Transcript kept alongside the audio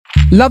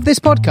Love this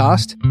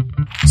podcast?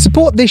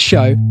 Support this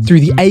show through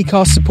the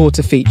Acast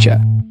supporter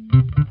feature.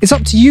 It's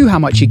up to you how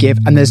much you give,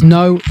 and there's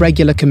no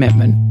regular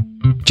commitment.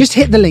 Just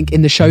hit the link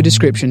in the show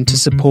description to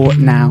support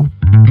now.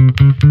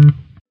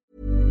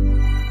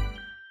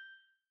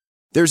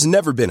 There's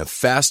never been a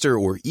faster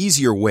or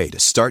easier way to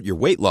start your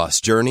weight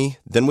loss journey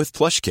than with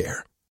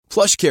PlushCare.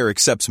 PlushCare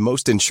accepts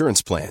most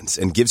insurance plans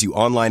and gives you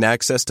online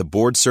access to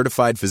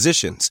board-certified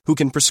physicians who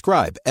can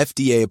prescribe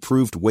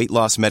FDA-approved weight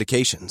loss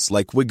medications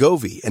like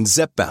Wegovy and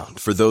Zepbound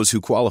for those who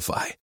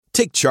qualify.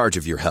 Take charge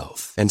of your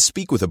health and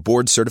speak with a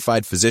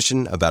board-certified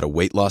physician about a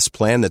weight loss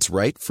plan that's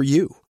right for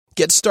you.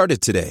 Get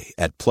started today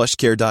at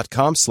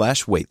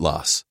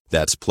plushcare.com/weight-loss.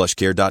 That's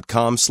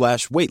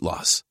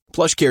plushcare.com/weight-loss.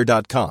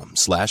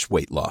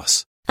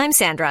 plushcare.com/weight-loss. I'm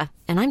Sandra,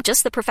 and I'm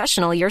just the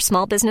professional your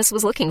small business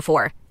was looking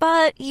for.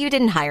 But you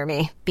didn't hire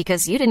me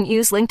because you didn't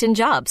use LinkedIn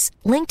Jobs.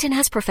 LinkedIn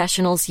has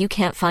professionals you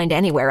can't find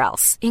anywhere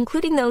else,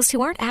 including those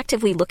who aren't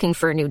actively looking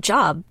for a new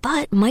job,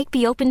 but might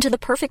be open to the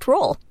perfect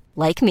role,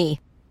 like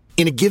me.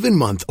 In a given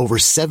month, over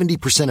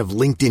 70% of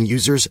LinkedIn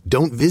users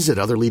don't visit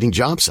other leading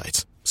job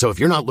sites. So if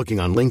you're not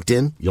looking on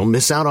LinkedIn, you'll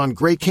miss out on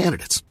great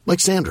candidates like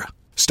Sandra.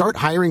 Start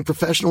hiring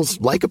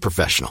professionals like a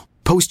professional.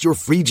 Post your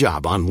free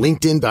job on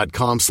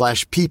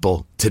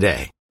linkedin.com/people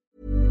today.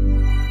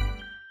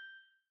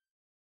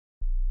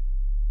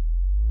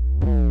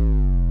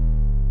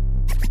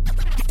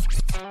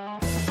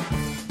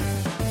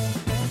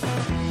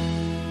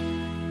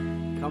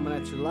 Coming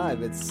at you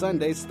live, it's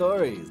Sunday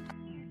Stories.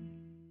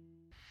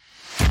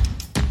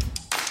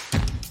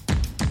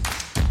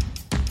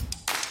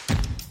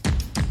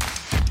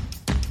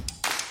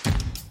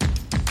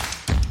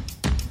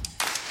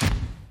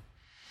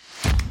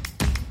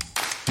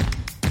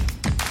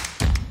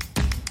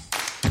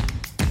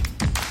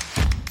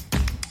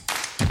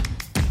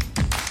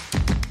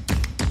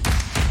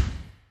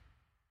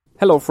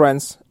 Hello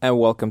friends, and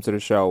welcome to the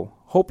show.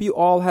 Hope you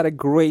all had a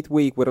great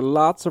week with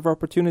lots of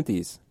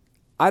opportunities.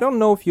 I don't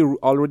know if you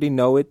already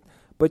know it,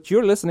 but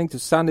you're listening to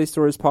Sunday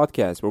Stories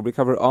podcast, where we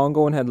cover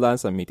ongoing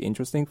headlines and meet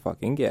interesting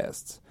fucking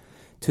guests.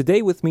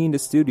 Today with me in the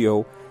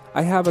studio,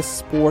 I have a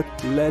sport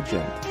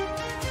legend.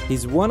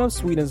 He's one of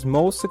Sweden's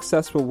most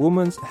successful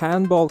women's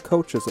handball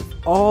coaches of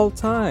all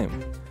time,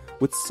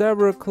 with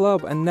several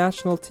club and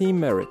national team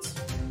merits,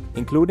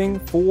 including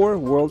 4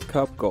 World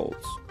Cup goals.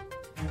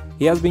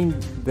 He has been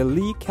the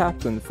league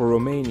captain for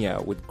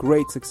Romania with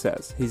great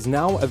success. He's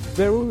now a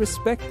very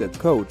respected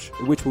coach,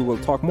 which we will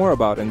talk more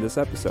about in this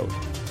episode.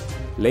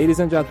 Ladies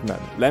and gentlemen,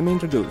 let me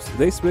introduce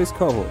this week's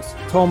co-host,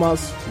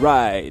 Thomas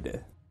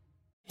Ride.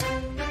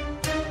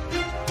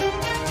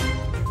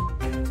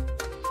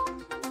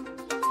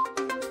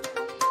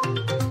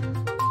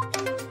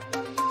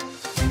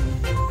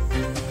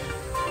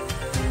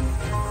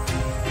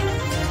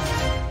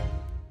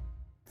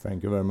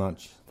 Thank you very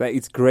much.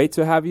 It's great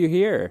to have you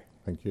here.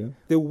 Thank you.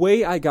 The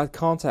way I got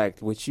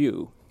contact with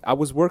you, I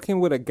was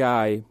working with a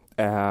guy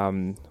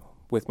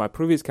with my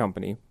previous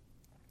company,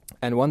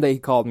 and one day he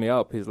called me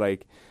up. He's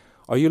like,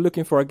 "Are you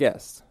looking for a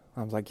guest?"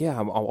 I was like, "Yeah,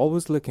 I'm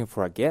always looking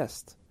for a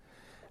guest."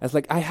 I was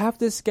like, "I have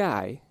this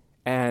guy,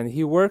 and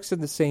he works in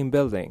the same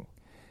building,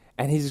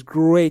 and he's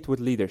great with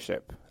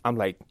leadership." I'm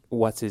like,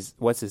 "What's his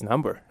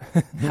number?"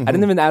 I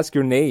didn't even ask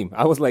your name.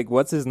 I was like,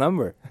 "What's his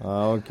number?"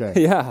 Okay.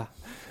 Yeah.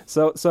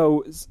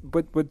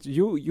 But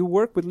you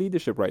work with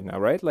leadership right now,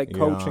 right? Like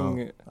coaching.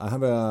 Yeah, I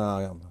have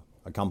a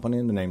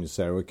company. The name is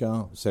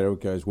Serica.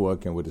 Serica is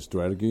working with the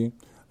strategy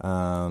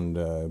and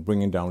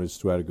bringing down the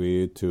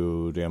strategy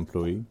to the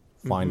employee,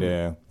 find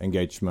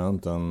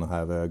engagement and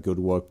have a good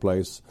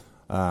workplace.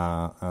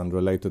 And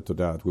related to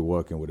that, we're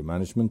working with the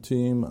management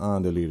team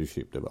and the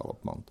leadership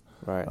development.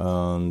 Right.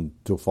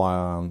 To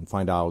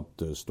find out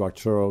the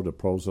structure, the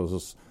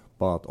processes,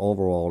 but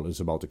overall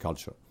it's about the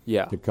culture.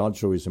 Yeah. The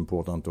culture is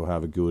important to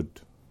have a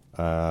good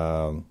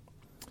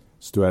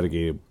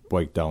strategy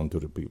breakdown to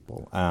the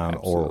people and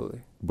or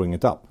bring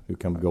it up. You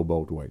can go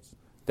both ways.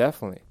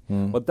 Definitely.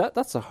 But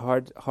that's a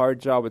hard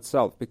job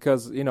itself,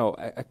 because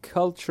a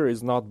culture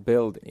is not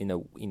built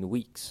in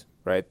weeks,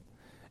 right?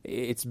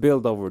 It's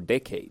built over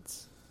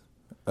decades.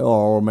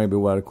 Or maybe a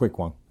very quick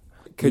one.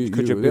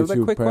 Could you build a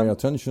quick one? If you pay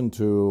attention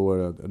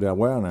to the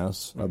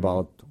awareness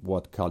about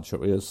what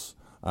culture is,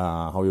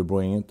 how you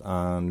bring it,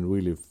 and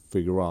really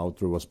figure out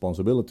the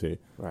responsibility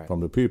from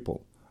the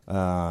people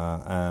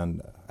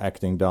and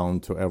acting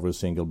down to every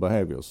single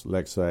behaviors.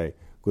 Like say,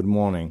 good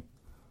morning,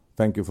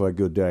 thank you for a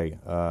good day.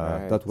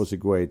 That was a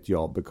great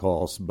job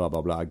because blah,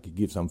 blah, blah.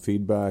 Give some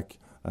feedback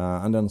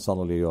and then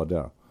suddenly you're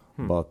there.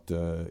 But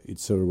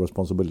it's a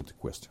responsibility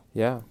question.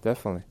 Yeah,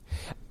 definitely.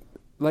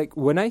 Like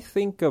when I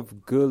think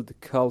of good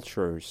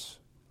cultures,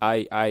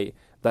 I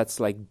that's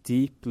like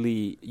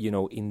deeply,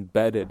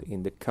 embedded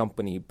in the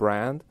company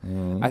brand.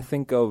 I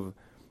think of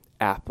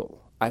Apple.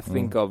 I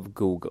think of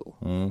Google.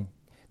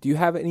 Do you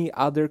have any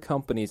other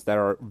companies that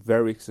are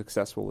very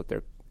successful with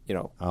their,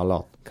 a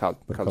lot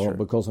culture?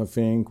 Because I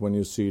think when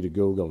you see the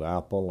Google, the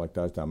Apple, like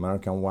that's the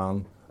American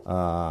one,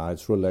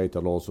 it's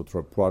related also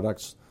to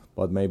products.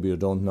 but maybe you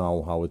don't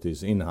know how it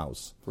is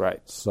in-house.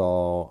 Right.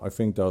 So I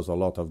think there's a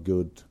lot of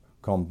good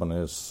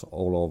companies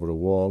all over the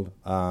world,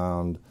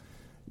 and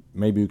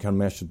maybe you can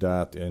measure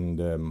that in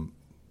the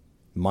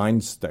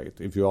mind state.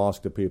 If you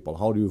ask the people,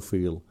 how do you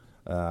feel?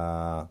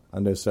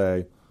 And they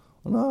say,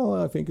 no,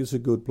 I think it's a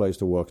good place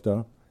to work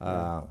there.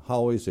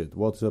 How is it?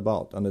 What's it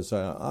about? And they say,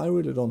 I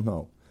really don't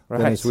know. Right.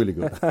 Then it's really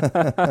good.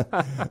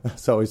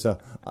 So it's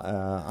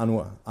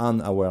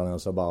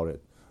unawareness about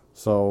it.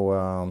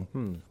 So,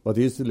 but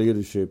it's the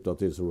leadership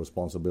that is a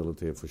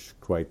responsibility for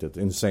created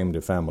in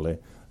the family.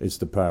 It's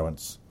the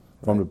parents,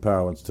 from the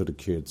parents to the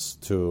kids,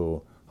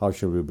 to how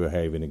should we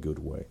behave in a good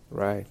way.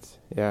 Right,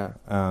 yeah.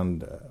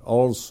 And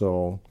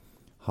also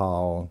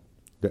how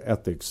the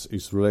ethics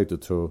is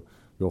related to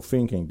your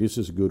thinking. This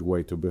is a good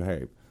way to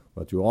behave,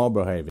 but you are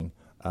behaving,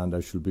 and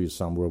there should be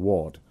some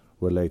reward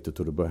related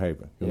to the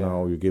behavior. You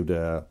know, you give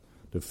the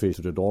fish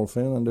to the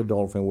dolphin, and the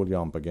dolphin will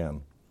jump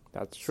again.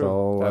 That's true.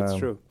 So, that's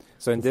true.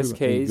 So in this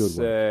case,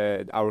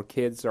 our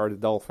kids are the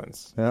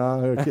dolphins.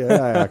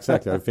 Yeah,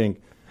 exactly. I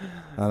think,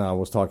 and I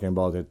was talking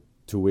about it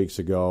 2 weeks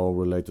ago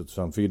related to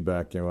some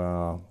feedback.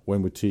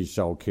 When we teach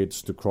our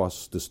kids to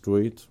cross the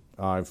street,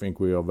 I think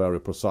we are very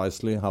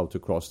precisely how to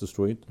cross the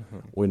street.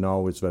 We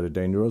know it's very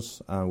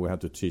dangerous, and we have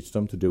to teach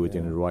them to do it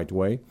in the right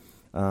way.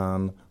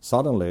 And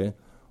suddenly,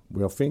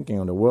 we are thinking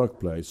on the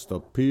workplace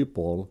that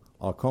people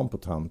are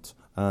competent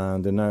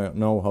and they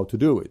know how to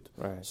do it.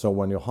 Right. So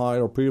when you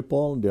hire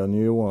people, they're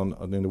new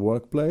in the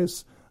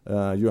workplace,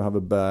 you have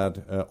a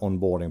bad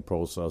onboarding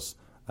process,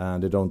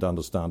 and they don't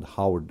understand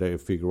how they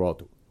figure out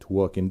to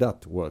work in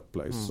that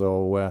workplace.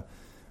 So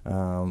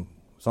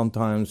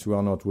sometimes we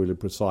are not really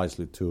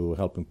precisely to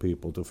helping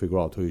people to figure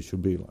out who you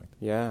should be like.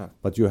 Yeah.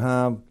 But you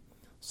have,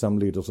 some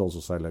leaders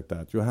also say like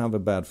that, you have a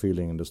bad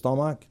feeling in the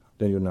stomach,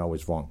 then you know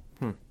it's wrong.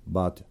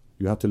 But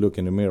you have to look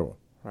in the mirror,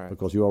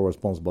 because you are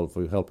responsible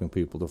for helping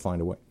people to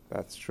find a way.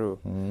 That's true.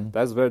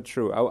 That's very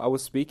true. I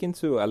was speaking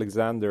to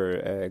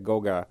Alexander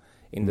Goga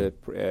in the,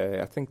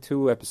 I think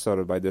 2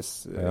 episodes by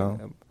this,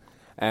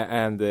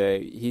 and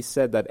he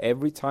said that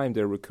every time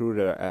they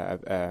recruited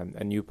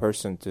a new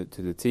person to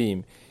the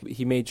team,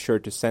 he made sure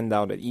to send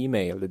out an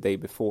email the day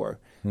before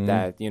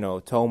that,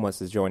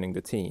 Thomas is joining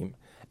the team,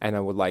 and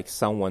I would like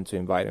someone to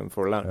invite him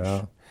for lunch.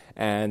 Yeah.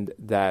 And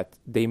that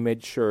they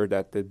made sure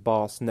that the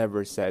boss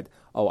never said,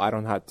 "Oh, I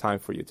don't have time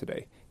for you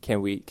today.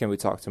 Can we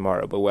talk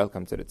tomorrow? But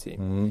welcome to the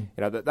team."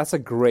 That's a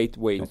great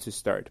way to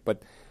start.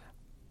 But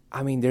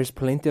I mean, there's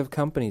plenty of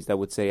companies that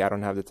would say, "I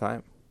don't have the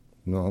time."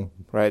 No,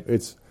 right?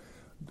 It's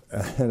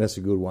that's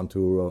a good one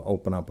to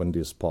open up on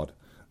this spot.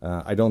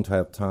 I don't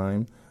have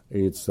time.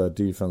 It's a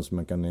defense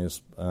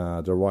mechanism.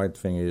 The right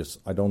thing is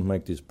I don't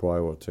make this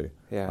priority.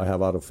 Yeah. I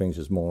have other things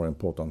that's more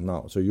important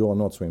now. So you are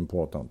not so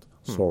important.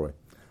 Sorry.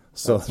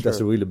 So that's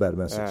a really bad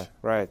message. Yeah,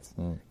 right.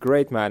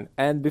 Great, man.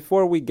 And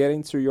before we get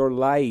into your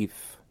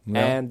life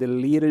and the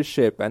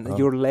leadership and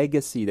your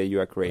legacy that you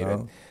have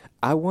created,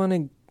 I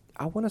want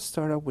to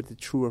start out with the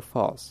true or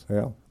false.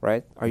 Yeah.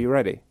 Right? Are you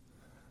ready?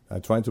 I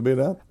try to be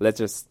that. Let's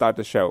just start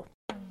the show.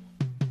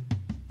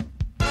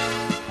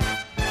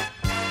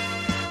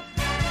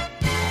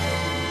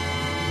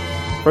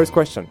 First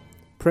question.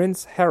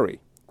 Prince Harry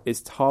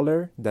is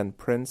taller than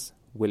Prince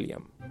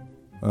William.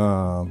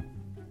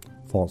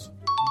 False.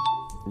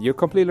 You're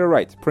completely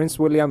right. Prince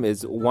William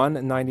is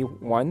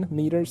 191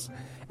 meters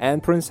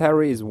and Prince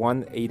Harry is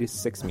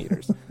 186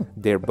 meters.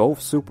 They're both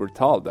super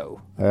tall,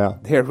 though. Yeah.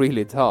 They're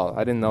really tall.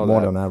 I didn't know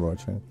More that. than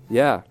average.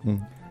 Yeah.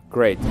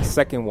 Great.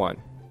 Second one.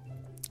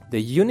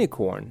 The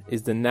unicorn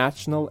is the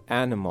national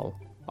animal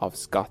of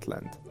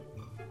Scotland.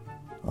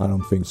 I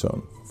don't think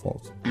so.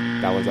 False.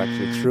 That was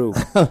actually true.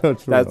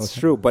 That's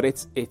true. But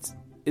it's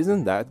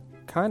isn't that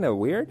kind of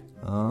weird?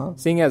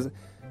 Seeing as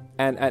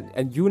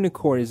and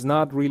unicorn is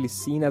not really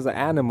seen as an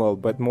animal,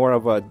 but more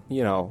of a,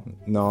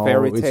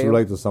 fairy tale. It's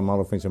related to some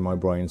other things in my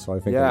brain, so I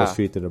think I was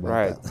cheated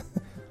about that.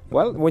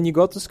 Well, when you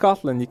go to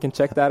Scotland, you can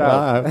check that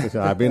out.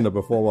 I've been there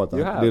before,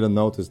 but I didn't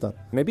notice that.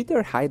 Maybe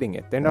they're hiding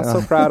it. They're not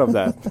so proud of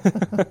that.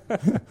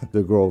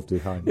 The growth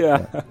behind it.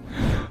 Yeah.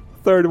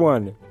 Third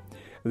one.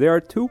 There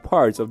are 2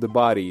 parts of the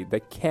body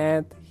that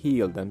can't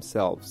heal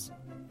themselves.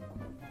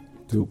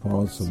 2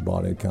 parts of the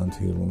body can't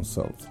heal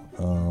themselves.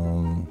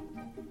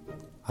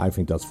 I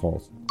think that's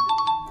false.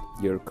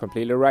 You're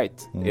completely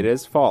right. It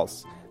is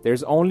false.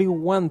 There's only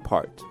one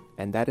part,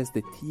 and that is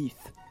the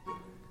teeth.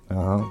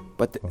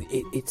 But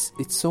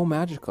it's so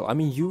magical. I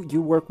mean,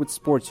 you work with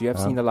sports. You have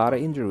seen a lot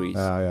of injuries.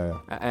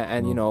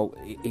 And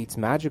it's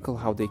magical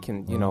how they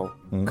can,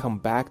 come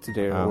back to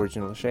their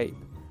original shape.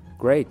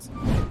 Great.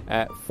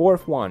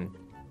 Fourth one.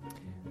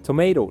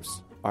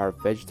 Tomatoes are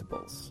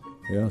vegetables.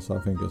 Yes, I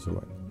think it's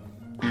right.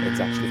 It's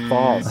actually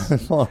false.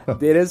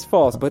 It is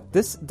false, but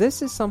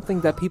this is something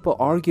that people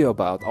argue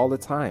about all the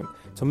time.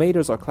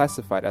 Tomatoes are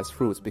classified as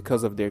fruits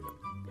because of the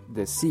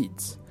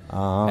seeds.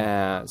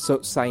 So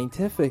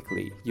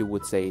scientifically, you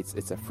would say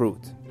it's a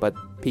fruit, but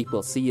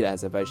people see it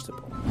as a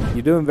vegetable.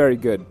 You're doing very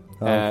good.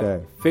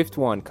 Okay. Fifth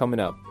one coming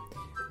up.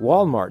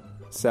 Walmart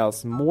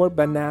sells more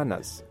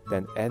bananas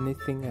than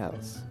anything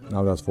else.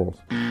 No, that's false.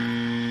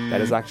 That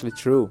is actually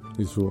true.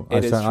 It's true.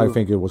 It is true. I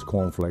think it was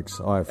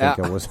cornflakes. I think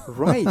it was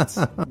right.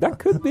 That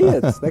could be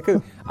it. That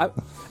could.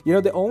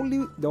 The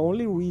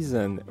only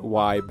reason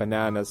why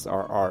bananas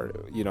are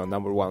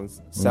number one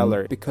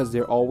seller because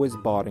they're always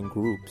bought in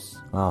groups.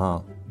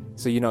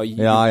 So you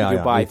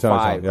buy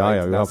 5.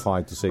 Yeah, you have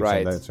 5 to 6.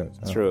 Right. That's right.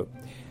 Yeah. True.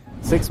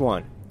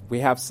 6-1. We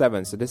have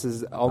 7. So this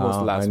is almost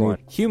the last one.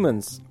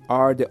 Humans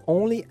are the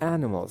only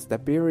animals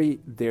that bury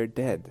their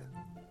dead.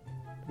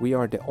 We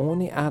are the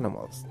only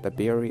animals that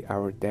bury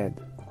our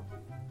dead.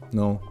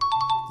 No.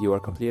 You are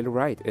completely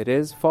right. It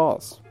is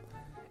false.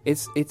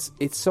 It's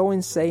so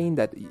insane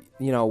that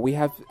we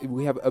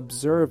have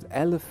observed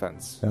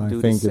elephants. Yeah, I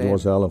think it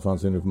was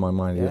elephants in my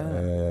mind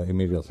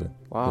immediately.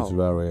 Wow. It's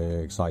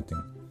very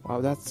exciting.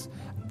 Wow,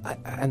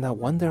 and I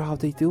wonder how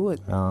they do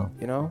it. Yeah.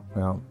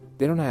 Yeah.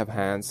 They don't have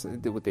hands.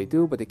 What they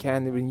do, but they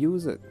can't even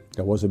use it.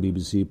 There was a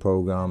BBC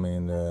program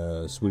in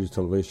Swedish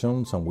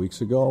television some weeks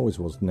ago, which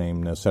was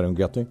named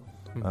Serengeti.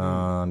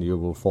 And you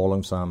will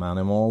follow some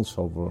animals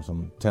over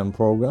some 10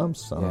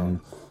 programs, and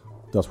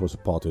that was a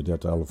part of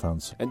that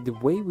elephants. And the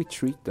way we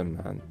treat them,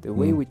 man,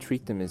 we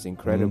treat them is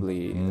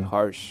incredibly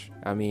harsh.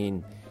 I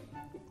mean,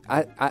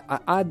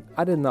 I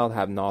did not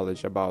have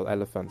knowledge about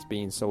elephants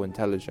being so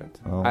intelligent.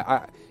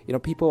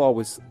 People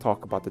always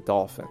talk about the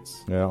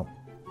dolphins. Yeah.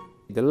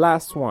 The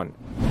last one.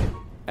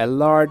 A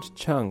large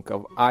chunk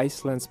of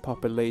Iceland's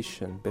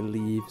population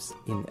believes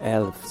in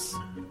elves.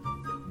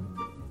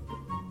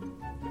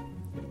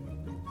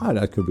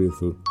 That could be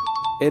true.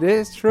 It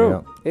is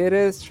true. Yeah. It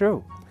is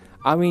true.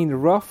 I mean,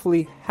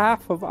 roughly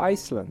half of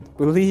Iceland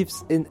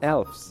believes in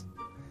elves.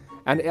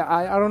 And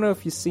I don't know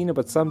if you've seen it,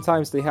 but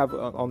sometimes they have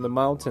on the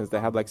mountains they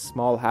have like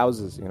small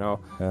houses,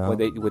 where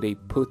they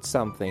put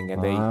something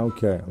and they.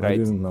 Okay, right, I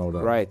didn't know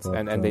that. Right,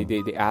 but, and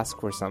they ask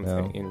for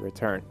something in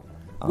return.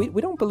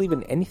 We don't believe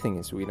in anything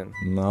in Sweden.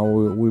 No,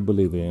 we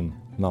believe in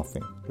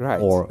nothing.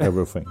 Right. Or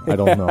everything. I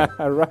don't know.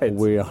 Right.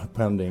 We are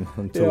pending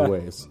in 2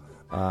 ways.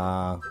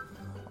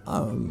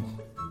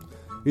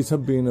 It has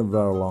been a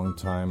very long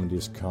time in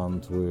this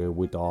country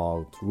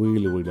without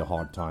really, really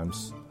hard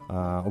times.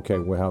 Okay,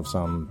 we have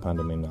some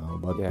pandemic now,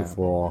 but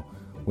before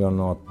we are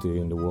not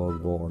in the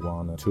World War I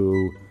and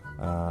II.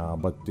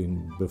 But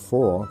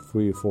before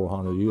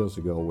 300-400 years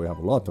ago, we have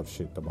a lot of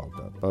shit about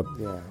that. But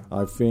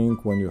I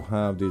think when you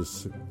have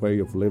this way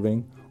of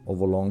living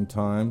over a long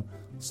time,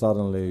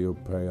 suddenly you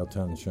pay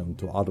attention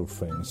to other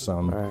things.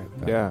 Right.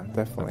 Yeah,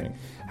 definitely.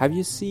 Have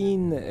you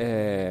seen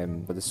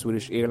the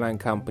Swedish airline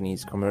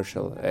company's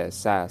commercial,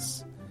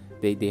 SAS?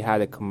 They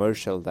had a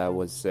commercial that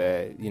was,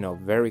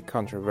 very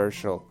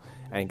controversial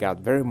and got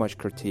very much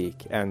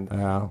critique. And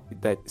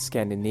that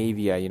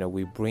Scandinavia,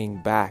 we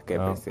bring back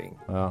everything.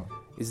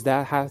 Is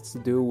that has to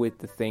do with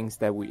the things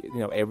that we,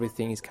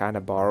 everything is kind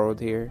of borrowed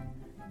here?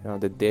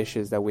 The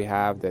dishes that we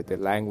have, the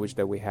language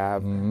that we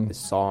have, the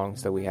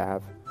songs that we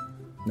have?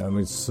 I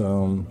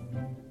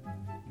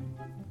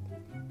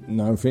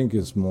think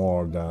it's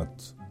more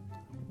that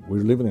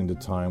we're living in the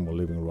time we're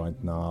living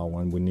right now,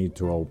 and we need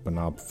to open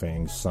up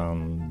things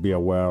and be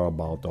aware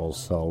about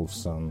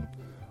ourselves and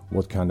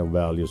what kind of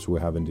values we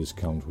have in this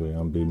country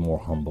and be more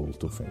humble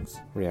to things.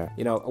 Yeah.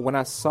 When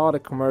I saw the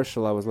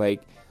commercial, I was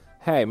like,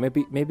 hey,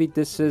 maybe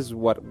this is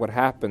what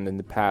happened in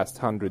the past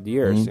 100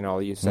 years.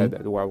 You said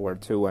that World War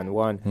II and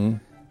one.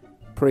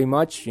 Pretty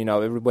much,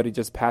 everybody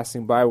just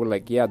passing by were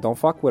like, yeah, don't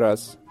fuck with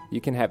us. You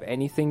can have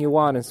anything you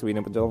want in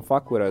Sweden, but don't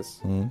fuck with us.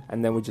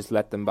 And then we just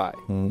let them by.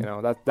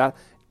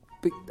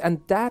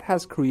 And that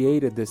has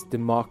created this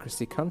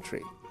democracy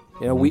country.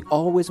 We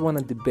always want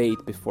to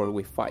debate before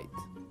we fight.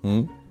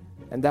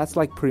 And that's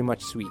like pretty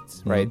much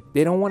Swedes, right?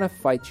 They don't want to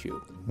fight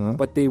you,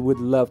 but they would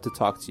love to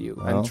talk to you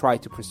and try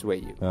to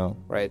persuade you,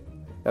 right?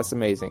 That's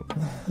amazing.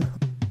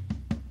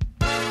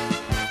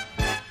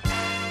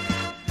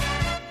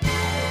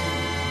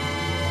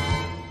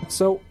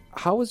 So,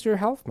 how is your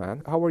health,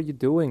 man? How are you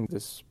doing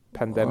this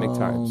pandemic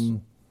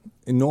times?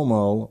 In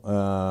normal,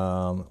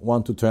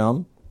 1 to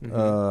 10,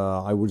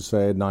 I would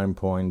say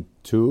 9.2.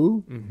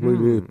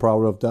 Really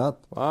proud of that.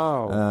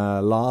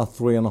 Wow. Last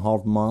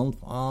 3.5 months,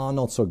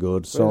 not so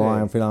good. So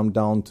Really? I feel I'm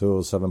down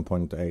to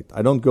 7.8.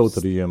 I don't go to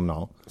the gym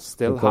now.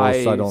 Still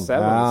high sevens.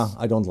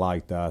 I don't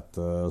like that.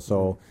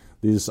 So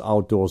this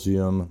outdoors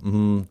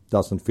gym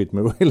doesn't fit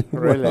me really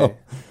Really? well.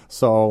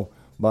 So,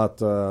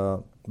 but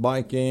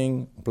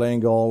biking,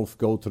 playing golf,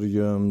 go to the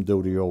gym,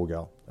 do the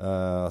yoga.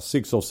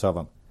 6 or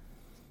 7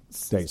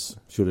 days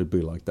should it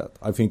be like that.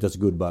 I think that's a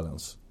good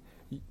balance.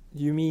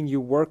 You mean you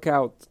work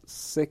out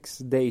 6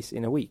 days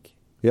in a week?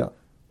 Yeah.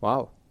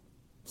 Wow.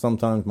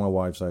 Sometimes my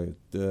wife say,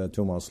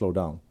 too much, slow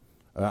down.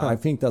 I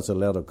think that's a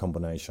letter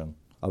combination,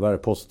 a very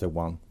positive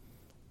one.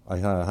 I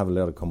have a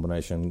letter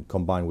combination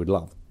combined with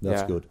love.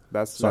 That's good.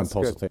 That's I'm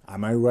positive. good.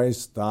 I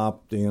raised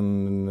up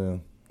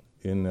in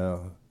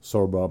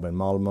suburb in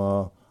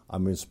Malmö.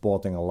 I've been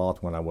sporting a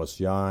lot when I was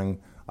young.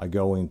 I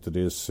go into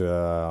this,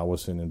 I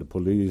was in the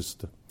police.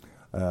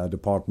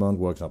 department,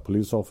 worked as a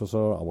police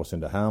officer. I was in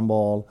the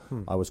handball.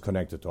 I was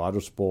connected to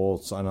other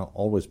sports, and I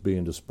always be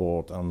in the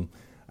sport. And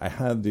I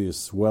have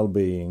this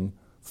well-being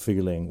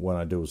feeling when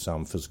I do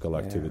some physical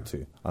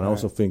activity. And I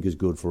also think it's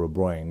good for the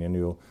brain.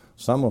 And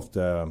some of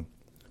the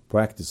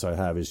practice I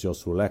have is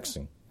just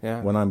relaxing.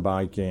 Yeah. When I'm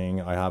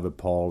biking, I have a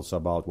pulse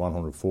about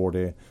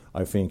 140.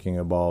 I'm thinking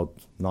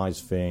about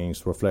nice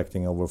things,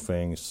 reflecting over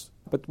things.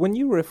 But when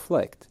you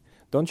reflect,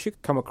 don't you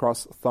come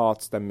across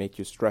thoughts that make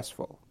you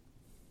stressful?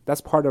 That's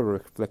part of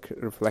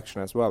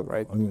reflection as well,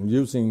 right? I'm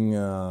using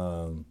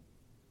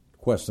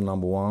question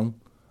number 1.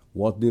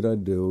 What did I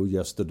do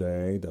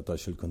yesterday that I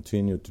should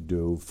continue to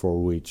do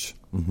for which?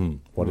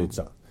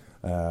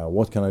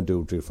 What can I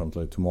do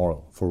differently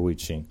tomorrow for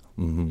reaching?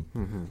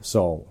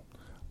 So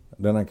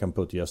then I can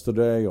put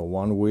yesterday or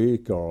 1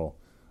 week or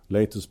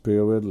latest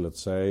period,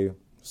 let's say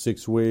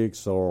 6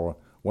 weeks, or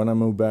when I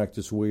move back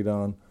to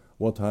Sweden,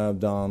 what I have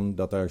done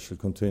that I should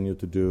continue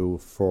to do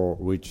for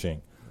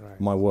reaching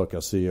my work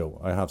as CEO.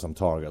 I have some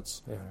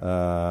targets.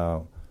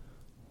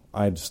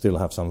 I still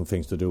have some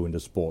things to do in the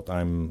sport.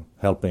 I'm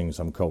helping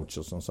some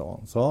coaches and so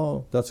on.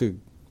 So that's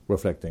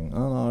reflecting.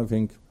 And I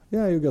think,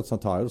 you get so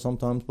tired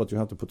sometimes, but you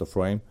have to put a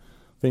frame.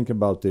 Think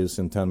about this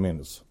in 10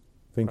 minutes.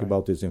 Think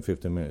about this in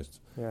 15 minutes.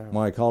 Yeah.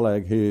 My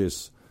colleague, he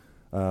is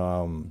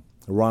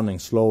running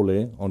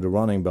slowly on the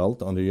running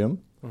belt on the gym,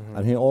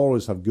 and he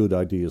always have good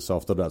ideas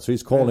after that. So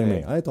he's calling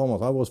me. Hey,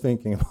 Thomas, I was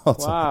thinking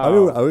about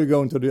are we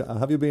going to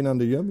have you been on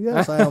the gym?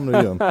 Yes, I am on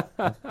the gym.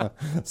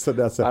 So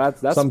that's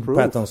some proof.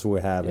 Patterns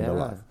we have in the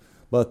life.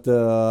 But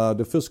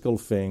the physical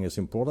thing is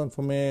important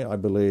for me. I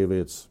believe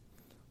it's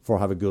for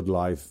have a good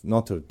life,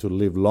 not to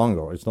live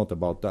longer. It's not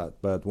about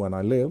that. But when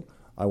I live,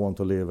 I want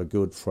to live a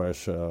good,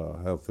 fresh,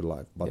 healthy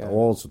life. But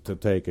also to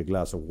take a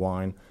glass of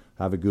wine,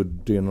 have a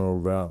good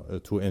dinner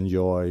to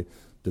enjoy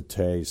the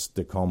taste,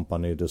 the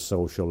company, the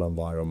social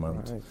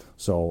environment. Right.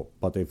 So,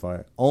 but if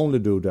I only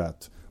do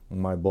that,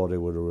 my body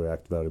would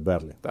react very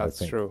badly.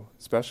 That's true.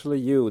 Especially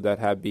you that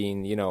have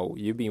been,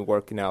 you've been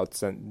working out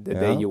since the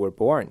day you were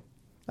born.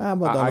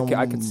 But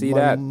I can see my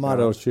that. My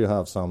mother, she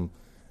have some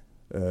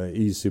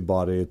easy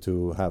body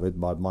to have it,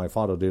 but my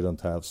father didn't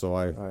have, so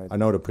I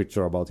know the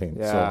picture about him.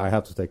 Yeah. So I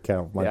have to take care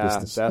of my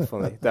business.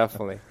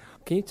 Definitely.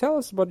 Can you tell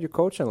us about your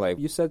coaching life?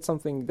 You said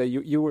something that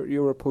you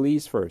were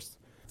police first.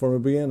 From the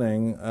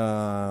beginning,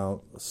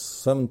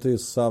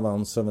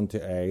 77,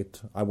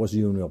 78, I was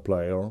junior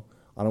player,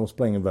 and I was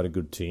playing a very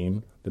good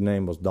team. The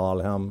name was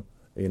Dalhem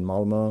in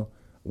Malmö.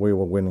 We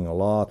were winning a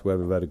lot. We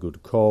have a very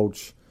good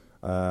coach.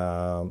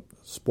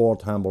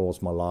 Sport handball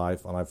was my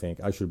life, and I think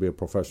I should be a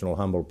professional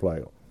handball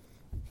player.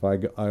 So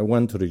I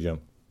went to the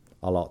gym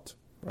a lot.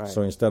 Right.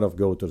 So instead of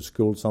go to the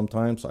school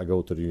sometimes, I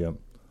go to the gym.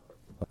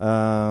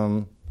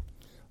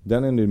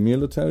 Then in the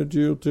military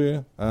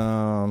duty,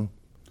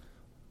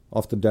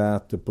 after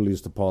that, the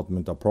police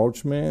department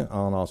approached me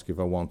and asked if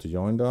I want to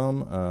join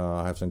them.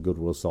 I have some good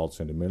results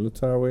in the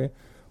military,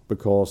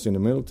 because in the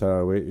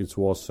military it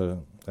was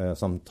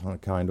some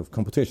kind of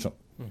competition.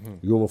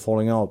 You were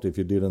falling out if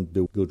you didn't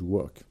do good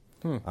work.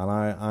 And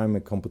I'm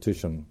a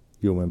competition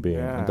human being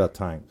at that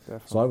time.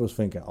 Definitely. So I was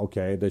thinking,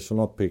 okay, they should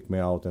not pick me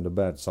out on the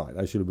bad side.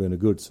 I should be on the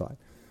good side.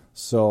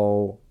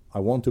 So I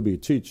want to be a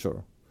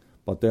teacher.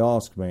 But they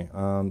asked me,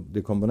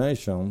 the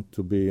combination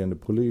to be in the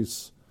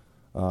police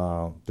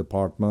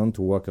department,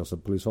 to work as a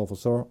police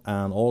officer,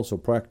 and also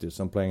practice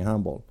and playing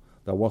handball.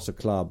 There was a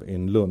club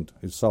in Lund,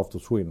 in south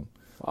of Sweden.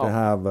 Wow. They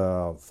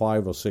have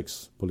 5 or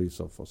 6 police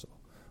officers.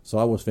 So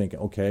I was thinking,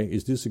 okay,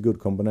 is this a good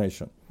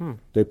combination?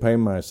 They pay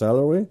my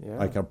salary,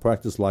 I can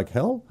practice like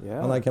hell,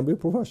 and I can be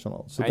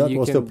professional. So and that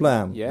was the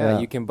plan. Yeah,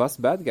 you can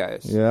bust bad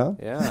guys. Yeah,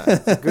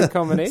 it's a good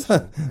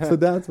combination. So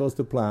that was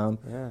the plan.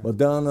 Yeah. But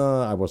then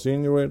I was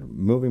injured,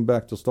 moving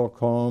back to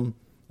Stockholm,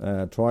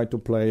 tried to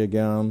play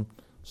again,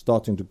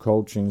 starting to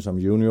coaching some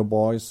junior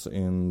boys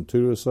in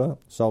Tyresö,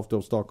 south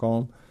of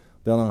Stockholm.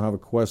 Then I have a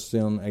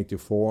question,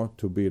 84,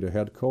 to be the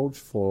head coach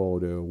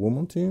for the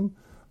women team.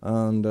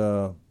 And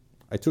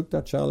I took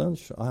that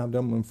challenge. I have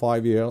them in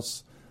 5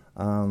 years,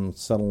 and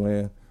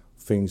suddenly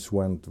things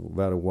went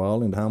very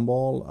well in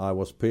handball. I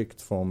was picked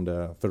from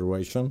the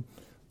federation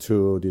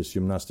to this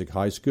gymnastic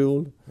high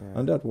school,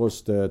 and that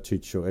was the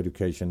teacher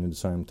education in the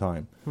same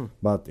time.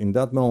 But in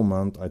that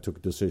moment, I took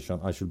a decision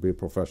I should be a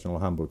professional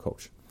handball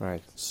coach.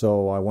 Right.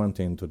 So I went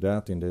into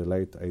that in the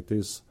late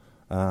 80s,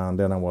 and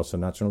then I was a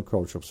national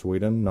coach of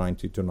Sweden,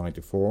 90 to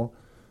 94.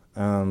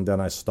 And then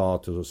I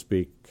started to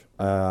speak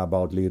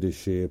about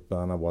leadership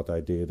and what I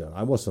did. And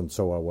I wasn't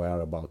so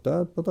aware about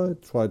that, but I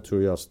tried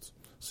to just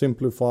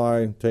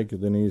simplify, take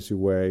it an easy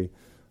way.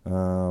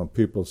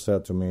 People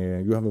said to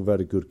me, you have a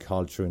very good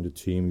culture in the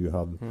team you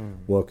have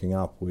working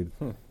up with.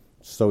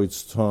 So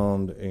it's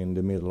turned in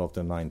the middle of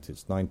the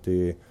 90s,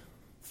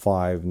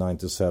 95,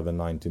 97,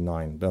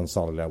 99. Then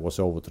suddenly I was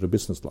over to the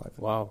business life.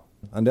 Wow.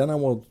 And then I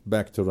went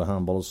back to the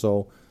handball.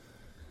 So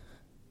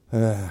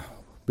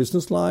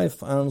business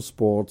life and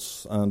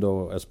sports, and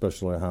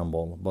especially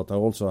handball. But I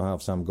also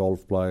have some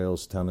golf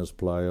players, tennis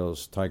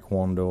players,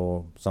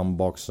 taekwondo, some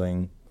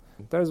boxing.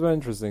 That is very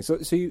interesting. So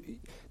you,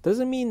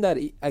 doesn't mean that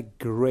a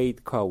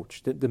great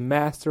coach, the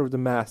master of the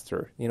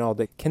master,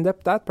 can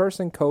that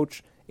person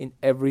coach in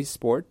every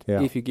sport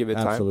if you give it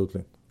time?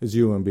 Absolutely. It's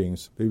human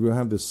beings. If you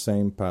have the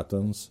same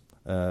patterns,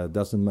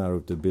 doesn't matter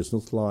if the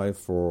business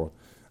life or,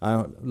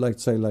 I like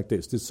to say like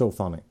this, it's so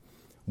funny.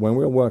 When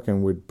we're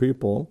working with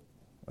people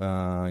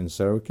in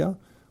Serica,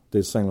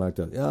 they're saying like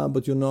that, but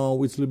it's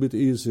a little bit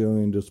easier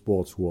in the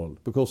sports world.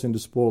 Because in the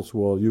sports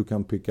world, you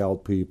can pick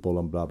out people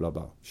and blah, blah,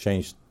 blah.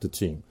 Change the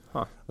team.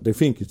 Huh. They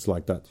think it's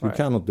like that. You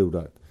cannot do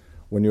that.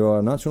 When you're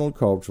a national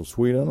coach of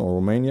Sweden or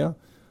Romania,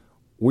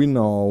 we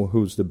know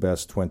who's the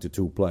best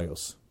 22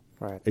 players.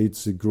 Right.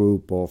 It's a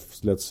group of,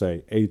 let's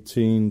say,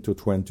 18 to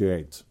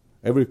 28.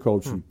 Every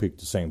coach will pick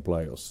the same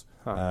players.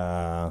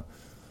 Huh.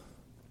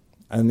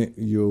 And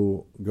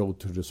you go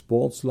to the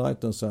sports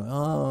life and say,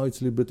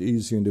 it's a little bit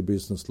easier in the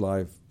business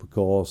life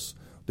because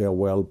they're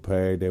well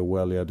paid, they're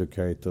well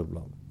educated.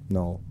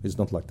 No, it's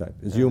not like that.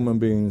 It's human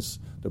beings.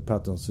 The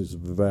patterns is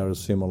very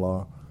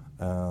similar,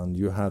 and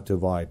you have to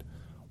divide.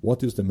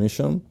 What is the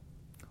mission?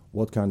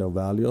 What kind of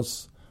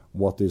values?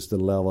 What is the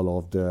level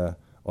of the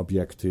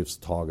objectives,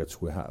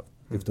 targets we have?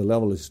 If the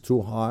level is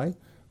too high,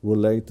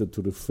 related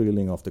to the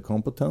feeling of the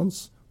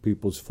competence,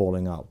 people's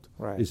falling out.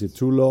 Right. Is it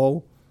too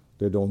low?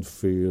 They don't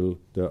feel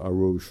the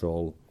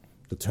arousal,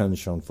 the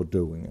tension for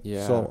doing it.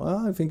 Yeah. So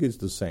I think it's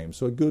the same.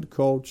 So a good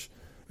coach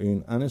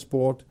in any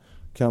sport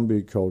can be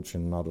a coach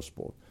in another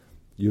sport.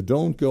 You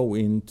don't go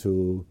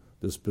into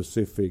the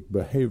specific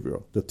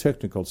behavior, the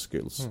technical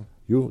skills.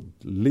 You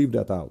leave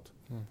that out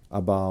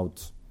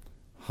about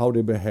how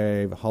they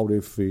behave, how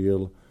they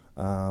feel.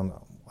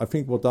 I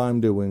think what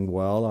I'm doing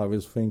well, I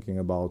was thinking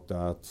about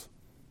that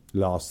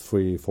last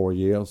 3-4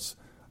 years.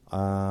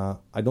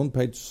 I don't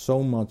pay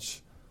so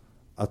much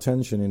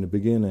attention in the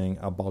beginning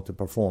about the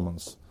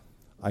performance.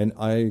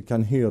 I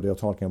can hear they're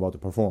talking about the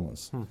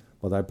performance,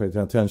 but I pay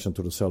attention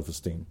to the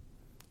self-esteem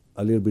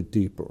a little bit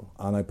deeper,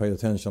 and I pay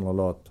attention a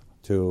lot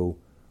to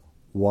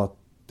what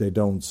they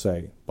don't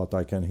say, but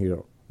I can hear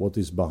what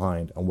is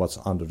behind and what's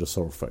under the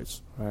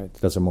surface. Right.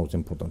 That's the most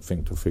important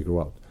thing to figure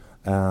out.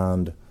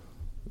 And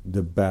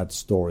the bad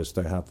stories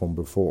they have from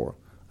before,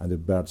 and the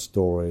bad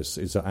stories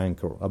is an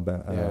anchor,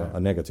 a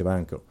negative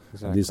anchor.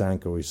 Exactly. And this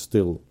anchor is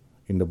still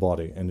in the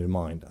body and the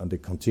mind, and they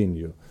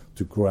continue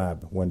to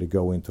grab when they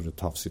go into the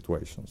tough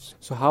situations.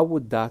 So how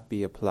would that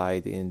be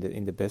applied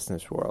in the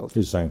business world? It's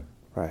the same.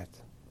 Right.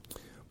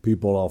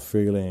 People are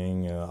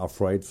feeling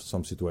afraid for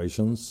some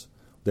situations.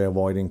 They're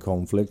avoiding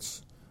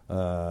conflicts.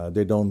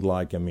 They don't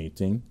like a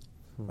meeting.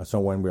 So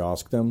when we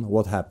ask them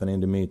what happened in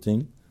the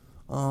meeting,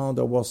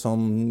 there was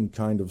some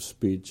kind of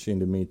speech in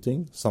the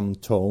meeting, some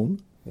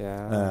tone,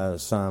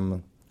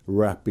 some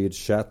rapid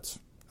chat.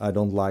 I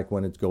don't like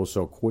when it goes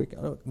so quick,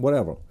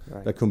 whatever.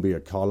 Right. There could be a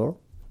color,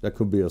 there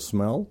could be a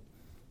smell.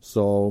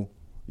 So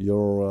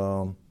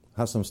you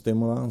have some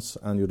stimulants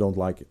and you don't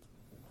like it.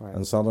 Right.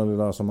 And suddenly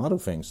there are some other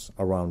things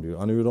around you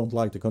and you don't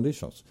like the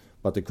conditions.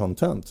 But the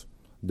content,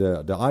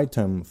 the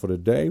item for the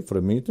day, for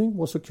the meeting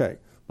was okay.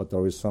 But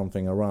there is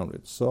something around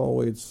it. So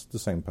it's the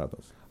same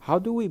patterns. How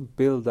do we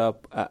build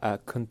up a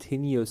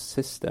continuous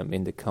system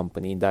in the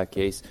company in that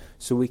case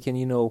so we can,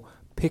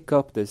 pick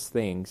up these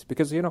things?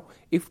 Because,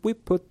 if we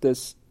put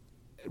this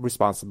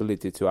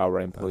responsibility to our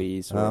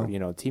employees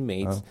or,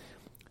 teammates,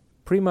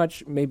 pretty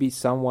much maybe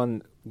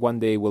someone one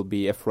day will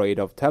be afraid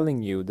of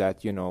telling you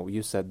that,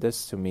 you said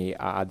this to me,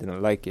 I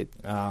didn't like it.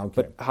 Okay.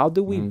 But how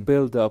do we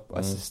build up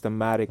a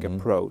systematic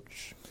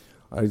approach?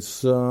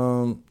 It's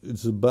a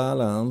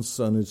balance,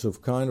 and it's a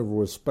kind of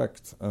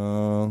respect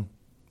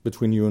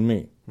between you and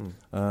me.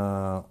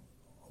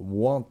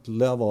 What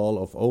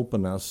level of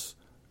openness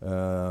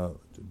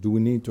do we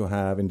need to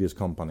have in this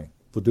company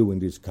for doing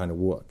this kind of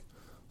work?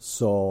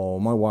 So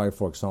my wife,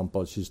 for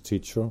example, she's a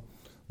teacher.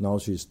 Now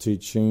she's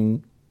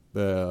teaching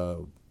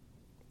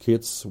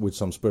kids with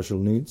some special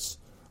needs.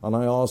 And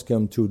I asked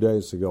him 3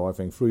 days ago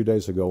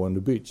on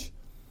the beach,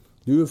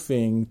 do you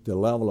think the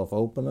level of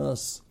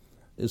openness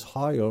is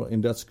higher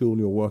in that school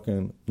you're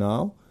working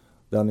now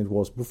than it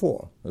was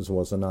before? This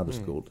was another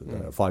school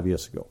 5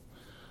 years ago.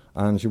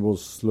 And she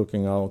was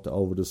looking out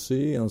over the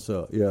sea and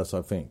said, yes,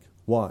 I think.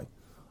 Why?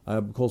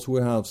 Because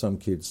we have some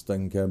kids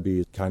that can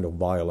be kind of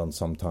violent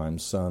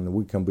sometimes, and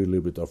we can be a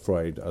little bit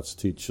afraid as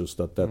teachers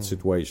that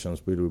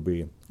situations will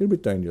be a little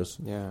bit dangerous.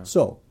 Yeah.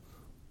 So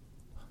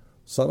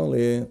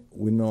suddenly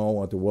we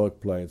know at the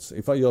workplace,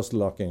 if I just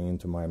looking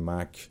into my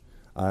Mac,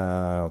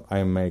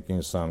 I'm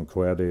making some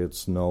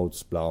credits,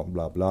 notes, blah,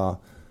 blah, blah.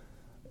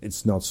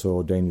 It's not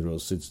so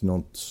dangerous. It's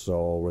not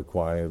so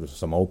required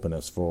some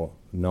openness for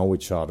know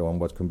each other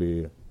and what can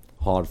be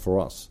hard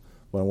for us.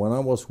 But when I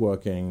was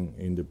working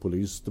in the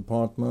police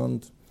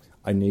department,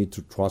 I need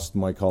to trust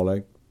my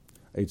colleague.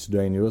 It's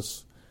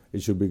dangerous.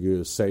 It should be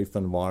a safe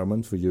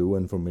environment for you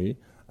and for me,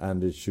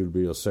 and it should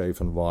be a safe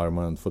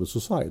environment for the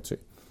society.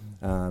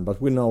 But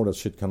we know that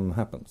shit can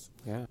happen.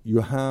 Yeah.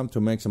 You have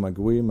to make some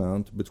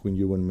agreement between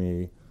you and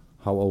me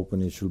how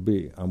open it should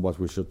be and what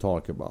we should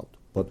talk about.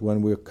 But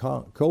when we're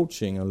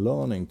coaching and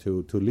learning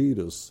to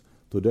leaders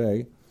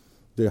today,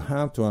 they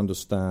have to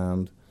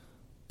understand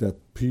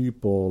that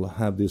people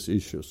have these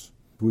issues.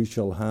 We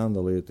shall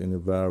handle it in a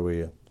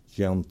very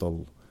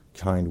gentle,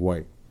 kind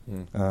way.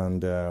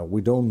 And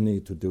we don't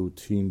need to do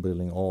team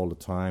building all the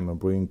time and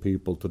bring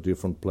people to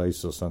different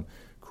places and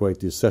create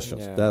these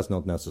sessions. Yeah. That's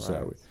not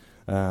necessary.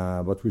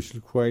 Right. But we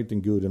should create a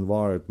good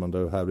environment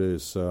to have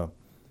this.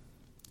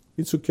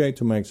 It's okay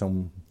to make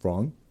some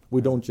wrong.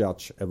 We don't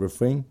judge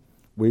everything.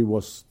 We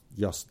was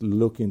just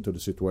look into the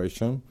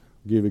situation,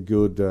 give a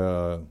good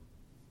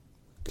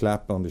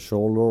clap on the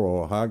shoulder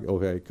or hug.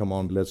 Okay, come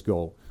on, let's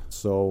go.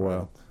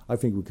 So I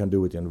think we can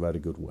do it in a very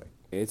good way.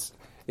 It's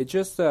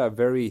just a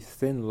very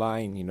thin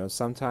line,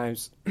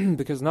 sometimes,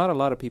 because not a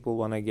lot of people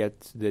want to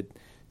get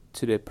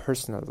to their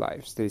personal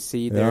lives. They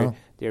see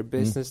their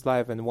business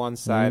life on one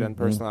side and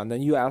personal, and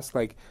then you ask,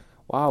 like,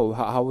 wow,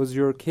 how was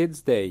your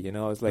kids' day?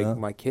 It's like,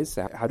 my kids,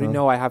 how do you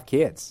know I have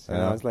kids?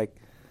 It's like,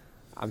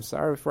 I'm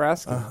sorry for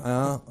asking.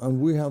 And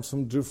we have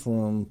some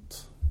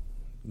different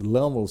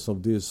levels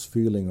of this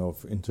feeling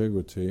of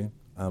integrity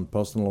and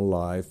personal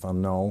life, I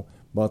know,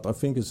 but I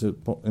think it's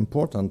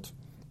important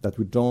that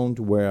we don't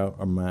wear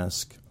a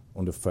mask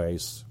on the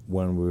face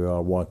when we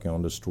are walking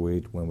on the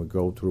street, when we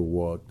go to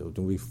work, that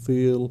we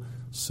feel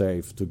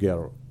safe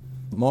together.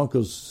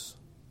 Marcus,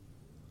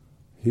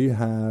 he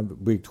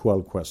have big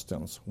 12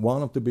 questions.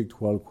 One of the big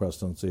 12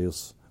 questions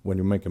is when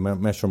you make a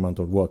measurement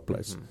of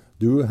workplace.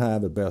 Do you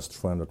have a best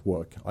friend at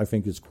work? I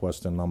think it's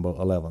question number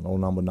 11 or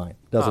number 9.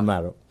 Doesn't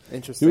matter.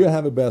 Interesting. Do you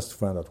have a best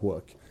friend at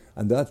work?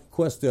 And that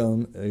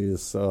question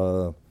is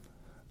on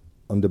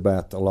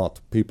debate a lot.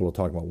 People are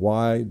talking about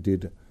why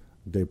did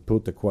they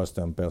put the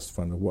question best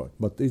friend at work.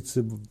 But it's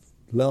a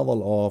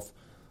level of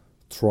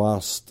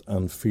trust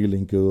and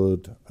feeling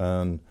good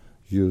and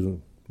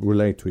you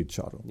relate to each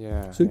other.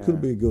 Yeah, so it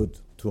could be good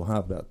to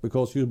have that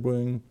because you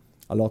bring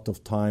a lot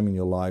of time in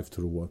your life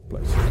to the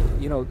workplace.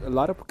 A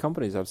lot of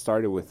companies have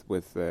started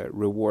with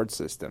reward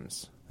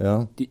systems.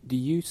 Yeah. Do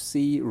you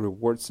see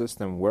reward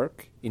system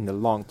work in the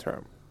long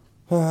term?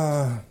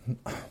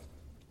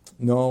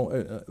 No,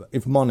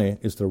 if money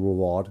is the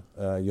reward,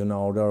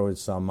 there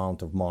is some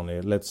amount of money.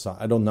 Let's say,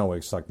 I don't know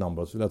exact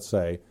numbers. Let's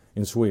say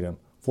in Sweden,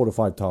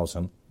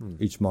 45,000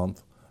 each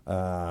month.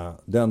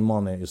 Then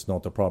money is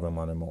not a problem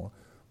anymore.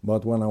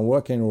 But when I'm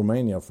working in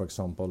Romania, for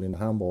example, in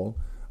handball,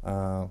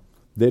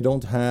 they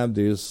don't have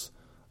these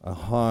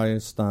high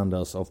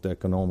standards of the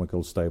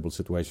economical stable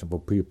situation for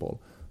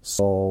people.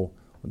 So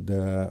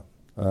the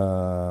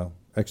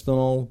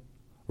external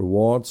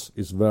rewards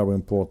is very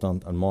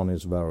important and money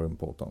is very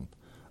important.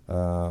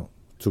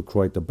 To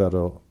create a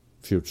better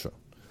future.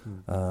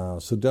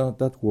 So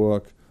that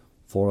work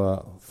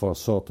for a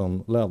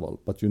certain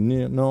level. But you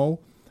know,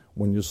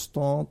 when you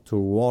start to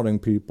rewarding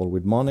people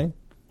with money,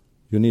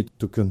 you need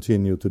to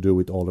continue to do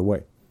it all the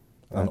way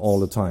and all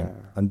the time.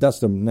 Yeah. And that's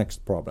the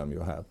next problem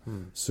you have.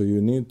 So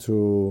you need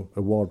to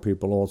reward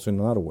people also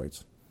in other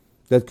ways.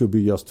 That could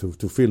be just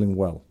to feeling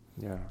well,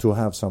 to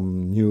have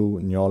some new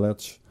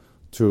knowledge,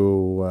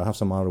 to have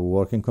some other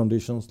working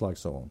conditions, like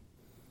so on.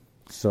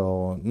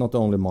 So not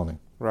only money.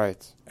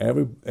 Right.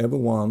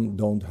 Everyone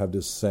don't have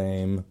the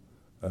same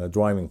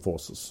driving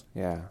forces.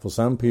 Yeah. For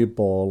some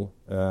people,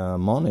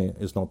 money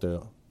is not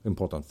the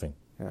important thing.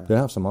 Yeah. They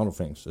have some other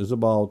things. It's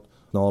about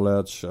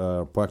knowledge,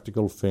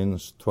 practical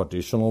things,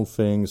 traditional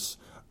things,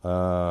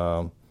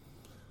 how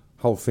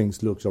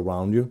things look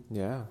around you.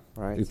 Yeah,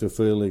 right. If the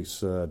field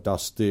is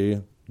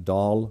dusty,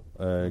 dull,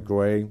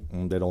 gray,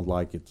 and they don't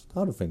like it.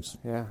 Other things.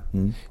 Yeah.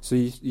 So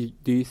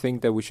do you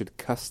think that we should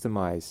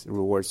customize a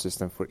reward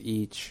system for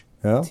each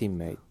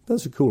teammate?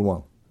 That's a cool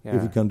one,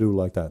 if you can do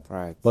like that.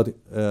 Right. But,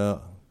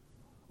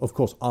 of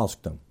course,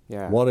 ask them.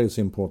 Yeah. What is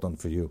important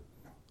for you?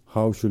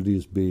 How should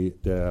this be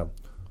the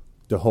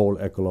whole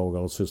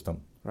ecological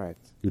system? Right.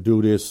 You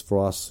do this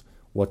for us,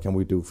 what can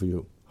we do for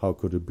you? How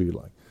could it be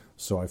like?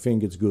 So I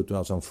think it's good to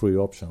have some free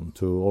option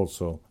to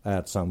also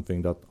add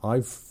something that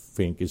I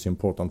think is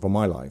important for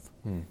my life.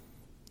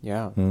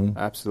 Yeah,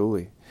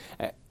 absolutely.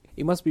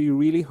 It must be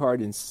really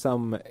hard in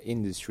some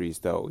industries,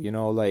 though.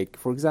 Like,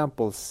 for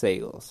example,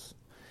 sales.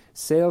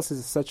 Sales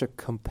is such a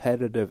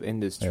competitive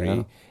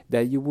industry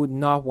that you would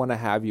not want to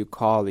have your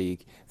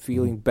colleague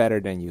feeling better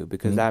than you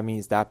because that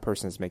means that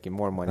person is making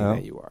more money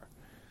than you are.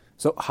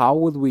 So how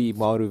would we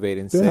motivate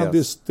in sales? They have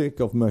this stick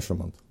of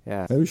measurement.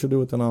 Yeah. Maybe we should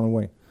do it another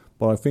way.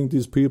 But I think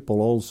these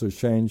people also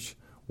change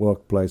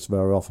workplace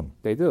very often.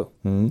 They do.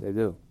 They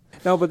do.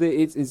 No, but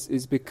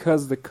it's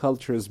because the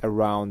culture is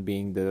around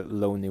being the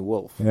lonely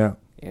wolf. Yeah.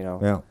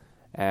 Yeah.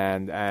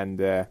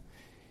 And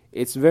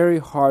it's very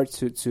hard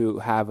to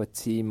have a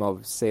team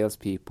of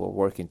salespeople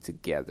working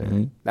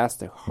together. That's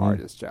the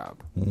hardest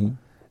job.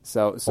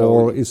 So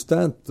or is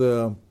that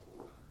the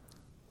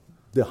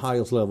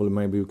highest level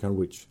maybe you can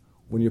reach?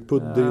 When you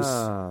put these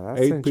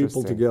 8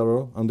 people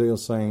together and they are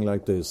saying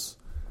like this,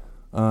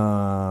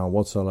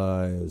 what shall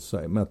I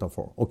say,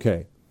 metaphor.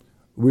 Okay,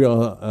 we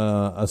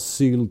are a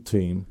SEAL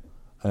team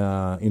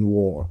in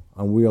war,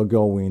 and we are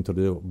going into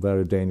the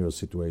very dangerous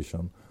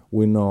situation.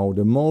 We know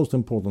the most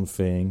important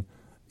thing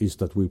is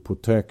that we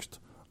protect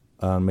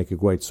and make a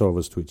great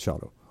service to each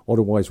other.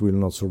 Otherwise, we will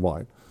not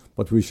survive.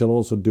 But we shall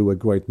also do a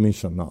great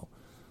mission now.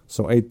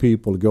 So 8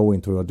 people go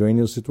into a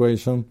dangerous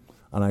situation,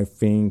 and I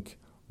think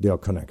they are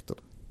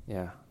connected.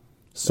 Yeah.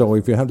 So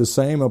if you have the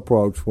same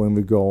approach when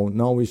we go,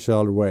 now we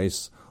shall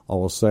raise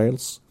our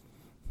sales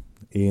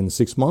in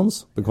 6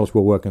 months because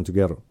we're working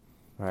together.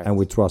 Right. And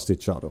we trust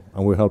each other,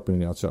 and we're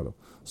helping each other.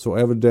 So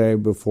every day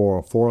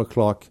before 4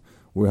 o'clock,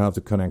 we have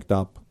to connect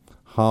up.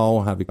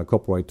 How have we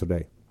cooperate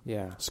today?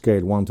 Yeah.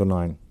 Scale 1 to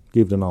 9.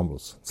 Give the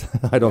numbers.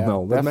 I don't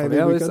know. But maybe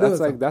we can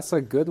do it. That's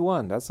a good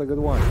one. That's a good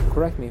one.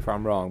 Correct me if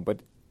I'm wrong,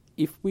 but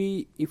if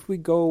we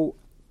go,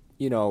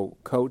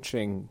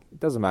 coaching, it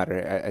doesn't matter,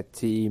 a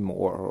team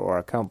or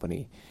a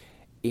company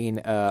in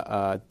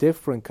a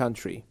different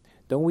country,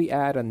 don't we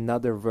add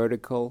another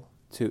vertical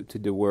to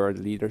the word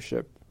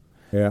leadership?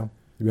 Yeah,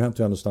 you have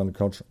to understand the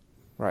culture.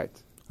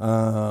 Right.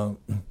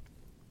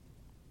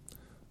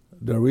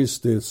 There is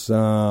this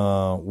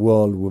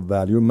world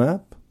value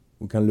map.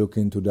 We can look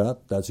into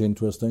that. That's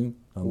interesting.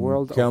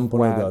 World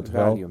company of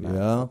value map.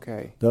 Yeah,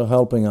 okay. They're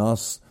helping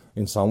us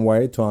in some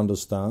way to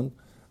understand.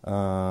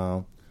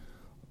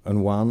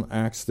 And one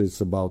axis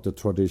is about the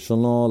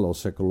traditional or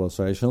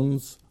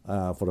secularizations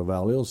for the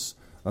values,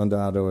 and the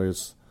other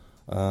is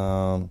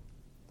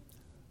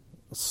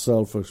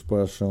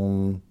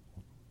self-expression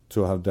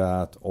to have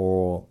that,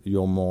 or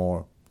you're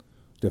more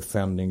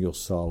defending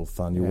yourself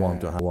and you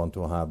want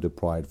to have the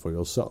pride for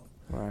yourself.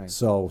 Right.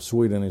 So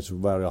Sweden is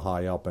very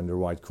high up in the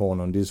right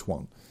corner on this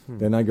one.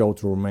 Then I go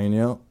to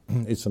Romania.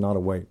 It's another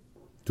way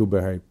to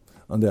behave,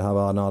 and they have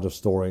another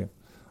story.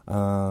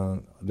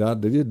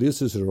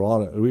 This is a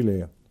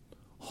really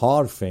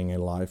hard thing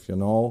in life,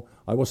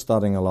 I was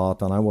studying a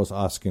lot, and I was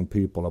asking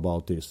people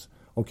about this.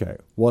 Okay,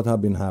 what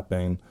have been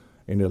happening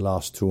in the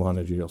last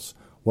 200 years?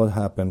 What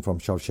happened from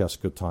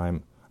Ceausescu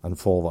time and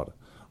forward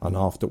and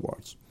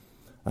afterwards?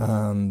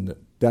 And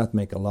that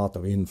make a lot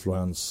of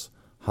influence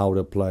how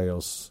the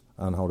players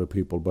and how the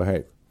people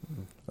behave.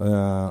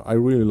 I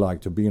really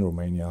like to be in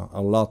Romania.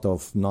 A lot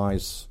of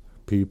nice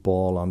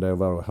people, and they're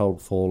very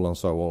helpful and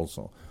so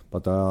also.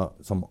 But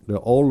the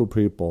older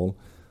people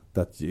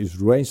that is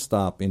raised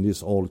up in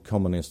this old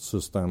communist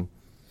system,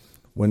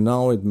 when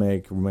now it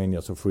make Romania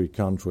as a free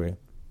country,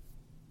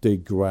 they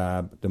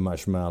grab the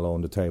marshmallow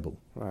on the table.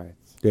 Right.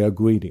 They are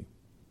greedy.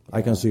 Yeah.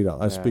 I can see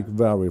that. I speak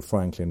very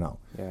frankly now.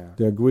 Yeah.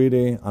 They're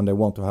greedy, and they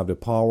want to have the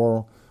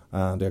power,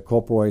 and they're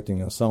cooperating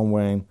in some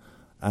way,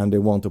 and they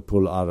want to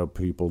pull other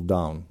people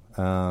down.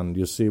 And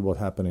you see what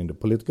happened in the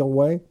political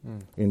way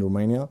in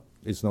Romania.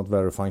 It's not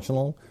very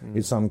functional.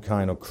 It's some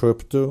kind of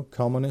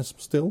crypto-communism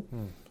still.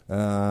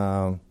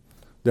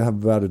 They have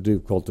very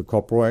difficult to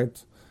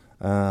cooperate.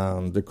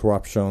 The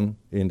corruption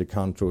in the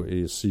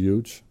country is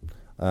huge.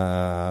 There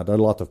are a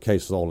lot of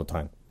cases all the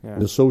time. Yeah.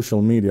 The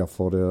social media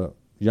for the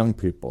young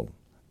people,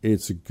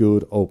 it's a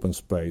good open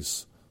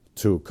space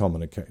to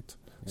communicate.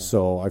 Yeah.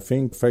 So I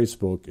think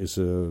Facebook is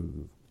a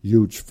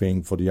huge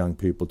thing for the young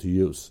people to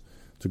use,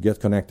 to get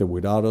connected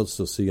with others,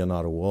 to see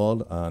another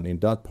world. And in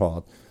that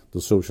part, the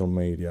social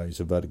media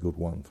is a very good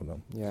one for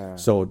them. Yeah.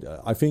 So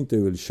I think they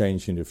will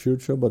change in the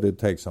future, but it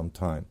takes some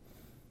time.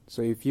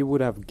 So if you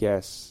would have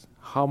guessed,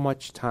 how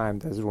much time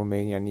does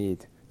Romania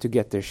need to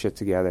get their shit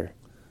together?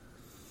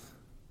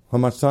 How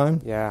much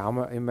time? Yeah, how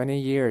many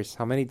years?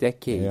 How many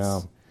decades?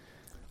 Yeah.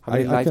 How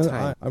many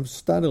lifetimes? I've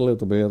studied a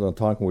little bit and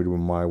talking with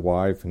my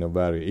wife in a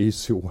very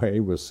easy way.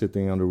 We're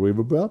sitting on the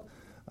riverbed,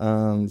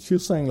 and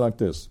she's saying like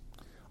this: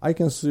 I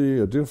can see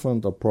a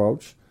different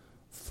approach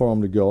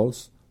from the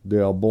girls. They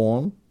are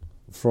born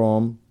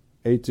from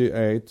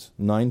 88,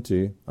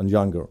 90, and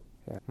younger.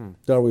 Yeah.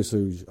 There is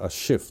a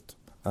shift.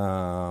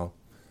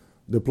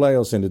 The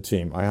players in the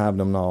team, I have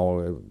them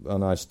now,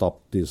 and I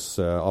stopped this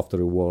after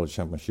the World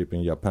Championship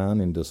in Japan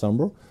in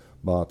December,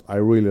 but I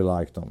really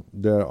like them.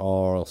 They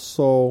are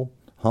so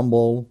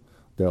humble,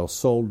 they are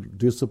so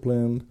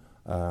disciplined,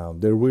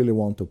 they really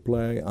want to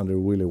play, and they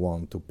really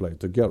want to play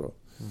together.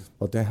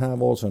 But they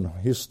have also a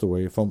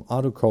history from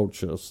other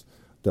coaches.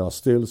 They are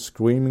still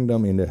screaming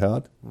them in the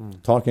head,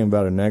 talking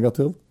very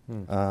negative.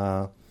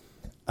 And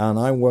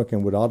I'm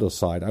working with the other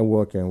side. I'm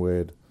working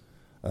with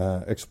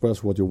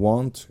express what you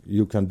want.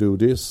 You can do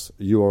this.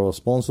 You are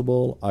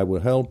responsible. I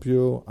will help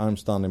you. I'm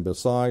standing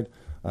beside.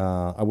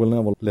 I will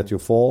never let you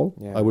fall.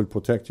 Yeah. I will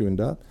protect you in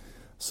that.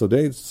 So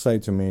they say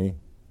to me,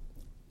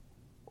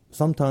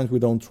 sometimes we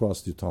don't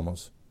trust you,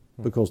 Thomas,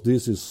 because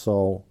this is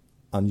so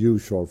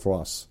unusual for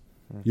us.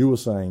 You are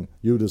saying,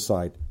 you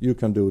decide, you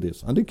can do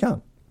this. And they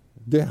can.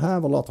 They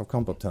have a lot of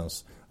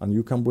competence, and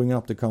you can bring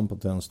up the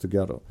competence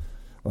together.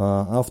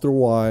 After a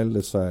while,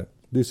 they say,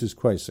 this is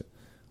crazy.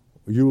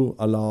 You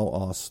allow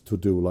us to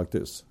do like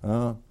this.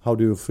 How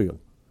do you feel?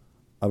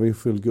 I will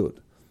feel good.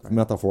 Right.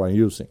 Metaphor I'm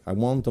using. I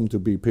want them to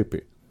be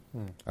Pippi.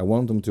 I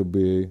want them to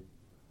be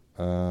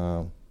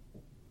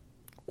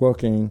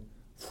working,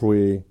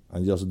 free,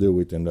 and just do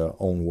it in their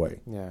own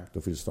way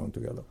to feel strong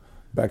together.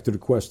 Back to the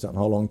question,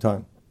 how long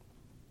time?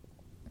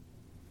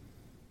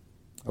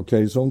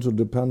 Okay, it's also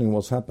depending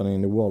what's happening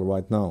in the world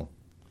right now.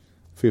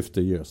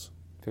 50 years.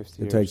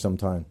 50 years. It takes some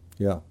time,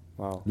 yeah.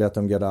 Wow. Let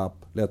them get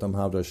up, let them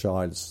have their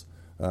childs,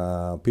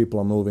 People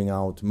are moving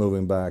out,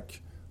 moving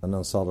back, and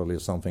then suddenly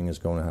something is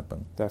going to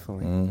happen.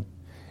 Definitely.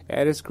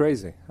 It is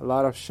crazy. A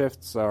lot of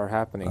shifts are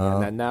happening.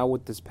 And then now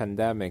with this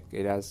pandemic,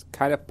 it has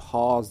kind of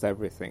paused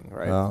everything,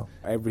 right?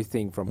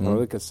 Everything from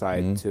political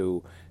side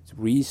to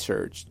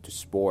research to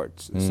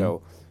sports.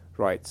 So,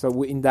 right.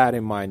 So in that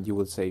in mind, you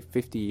would say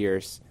 50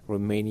 years,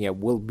 Romania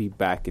will be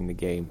back in the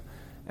game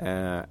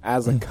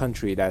as a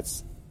country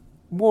that's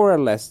more or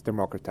less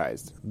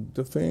democratized.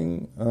 The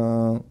thing,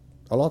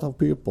 a lot of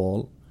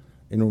people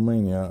in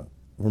Romania,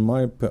 from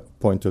my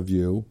point of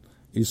view,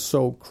 is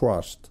so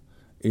crushed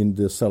in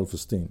the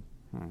self-esteem.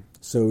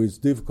 So it's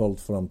difficult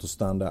for them to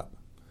stand up.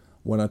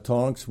 When I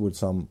talk with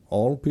some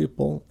old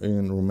people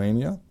in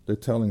Romania, they're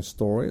telling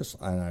stories,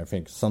 and I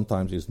think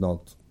sometimes it's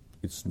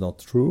not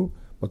true,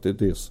 but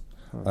it is.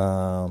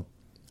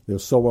 They're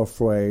so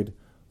afraid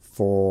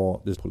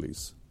for the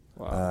police.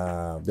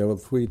 Wow. They were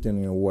treated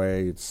in a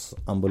way it's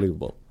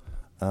unbelievable.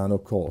 And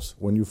of course,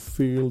 when you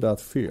feel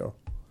that fear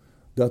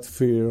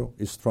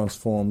is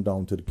transformed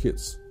down to the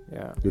kids.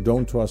 Yeah. You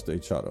don't trust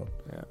each other.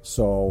 Yeah.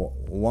 So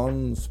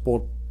one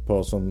sport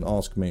person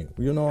asked me,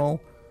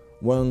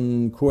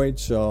 when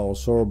Croatia or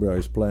Serbia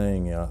is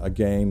playing a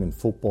game in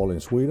football in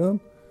Sweden,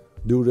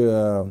 do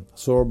the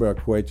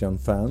Serbia-Croatian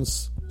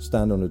fans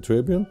stand on the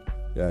tribune?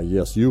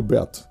 Yes, you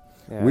bet.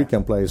 Yeah. We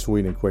can play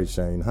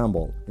Sweden-Croatia in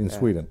handball in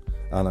Sweden.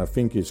 And I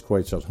think it's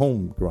Croatia's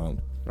home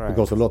ground. Right.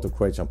 Because a lot of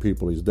Croatian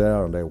people is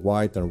there, and they're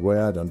white and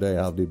red, and they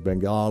have the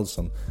Bengals,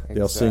 and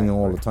they are singing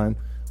all the time.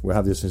 We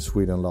had this in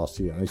Sweden last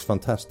year, and it's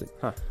fantastic.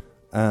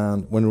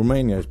 And when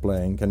Romania is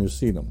playing, can you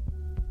see them?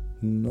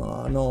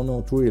 No,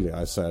 not really,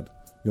 I said.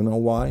 You know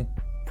why?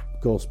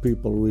 Because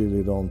people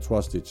really don't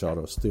trust each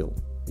other still,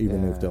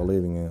 even if they're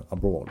living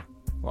abroad.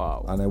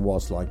 Wow. And it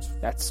was like...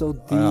 That's so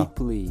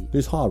deeply...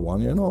 this hard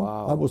one,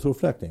 Wow. I was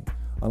reflecting.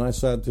 And I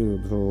said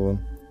to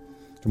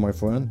my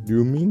friend, do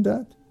you mean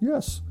that?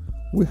 Yes.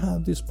 We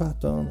have this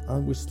pattern,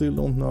 and we still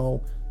don't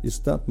know, is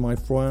that my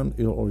friend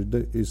or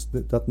is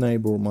that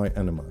neighbor my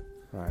enemy?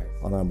 Right.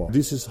 And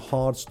this is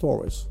hard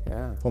stories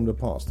from the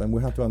past, and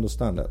we have to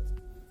understand that.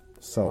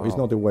 So it's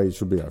not the way it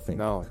should be, I think.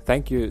 No,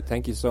 thank you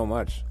so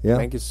much. Yeah.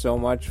 Thank you so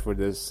much for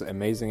this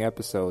amazing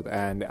episode,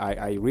 and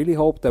I really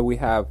hope that we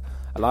have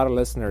a lot of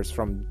listeners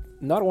from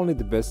not only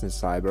the business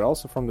side, but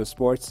also from the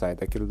sports side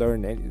that can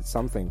learn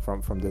something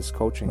from this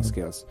coaching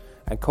skills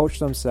and coach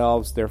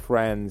themselves, their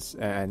friends,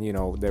 and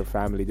their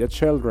family, their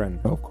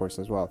children, of course,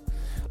 as well.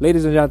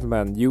 Ladies and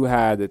gentlemen, you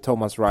had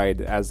Thomas Wright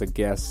as a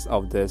guest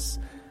of this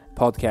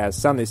podcast,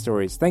 Sunday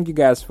Stories. Thank you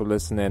guys for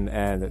listening,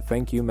 and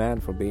thank you, man,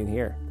 for being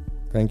here.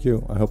 Thank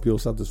you. I hope you're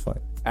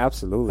satisfied.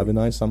 Absolutely. Have a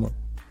nice summer.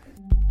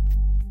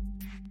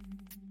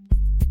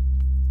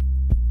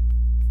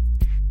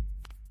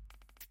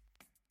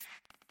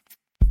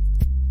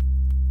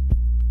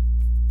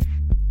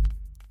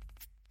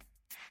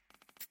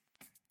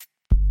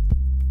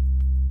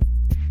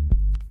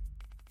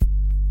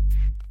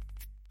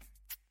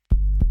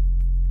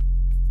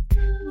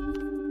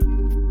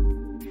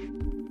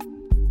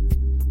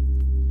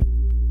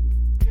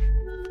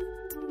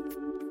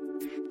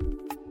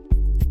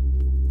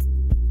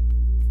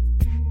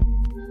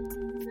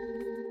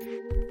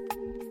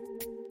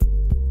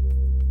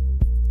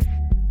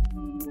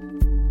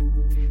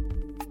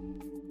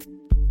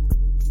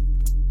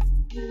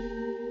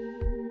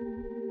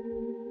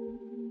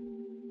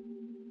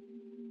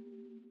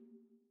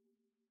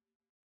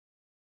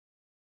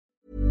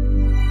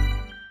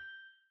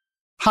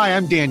 Hi,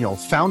 I'm Daniel,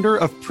 founder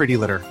of Pretty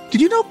Litter.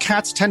 Did you know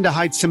cats tend to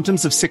hide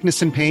symptoms of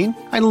sickness and pain?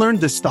 I learned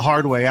this the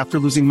hard way after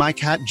losing my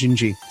cat,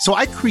 Gingy. So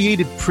I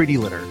created Pretty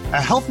Litter,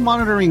 a health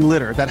monitoring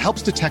litter that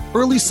helps detect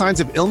early signs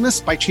of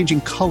illness by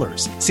changing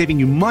colors, saving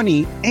you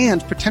money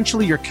and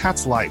potentially your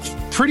cat's life.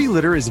 Pretty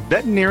Litter is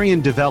veterinarian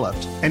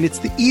developed, and it's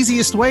the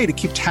easiest way to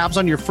keep tabs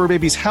on your fur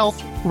baby's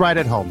health right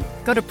at home.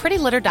 Go to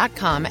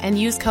prettylitter.com and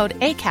use code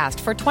ACAST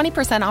for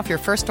 20% off your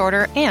first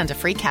order and a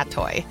free cat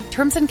toy.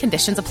 Terms and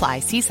conditions apply.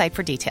 See site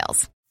for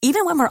details.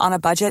 Even when we're on a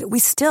budget, we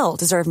still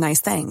deserve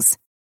nice things.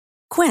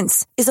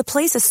 Quince is a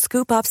place to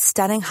scoop up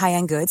stunning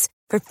high-end goods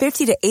for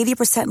 50 to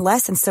 80%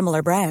 less than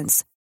similar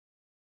brands.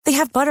 They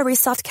have buttery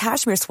soft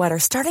cashmere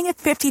sweaters starting at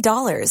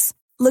 $50,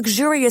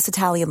 luxurious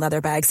Italian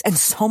leather bags, and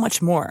so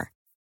much more.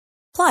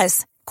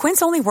 Plus,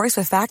 Quince only works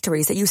with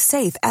factories that use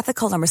safe,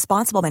 ethical, and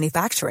responsible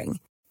manufacturing.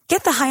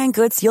 Get the high-end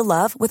goods you'll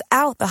love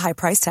without the high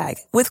price tag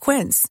with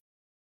Quince.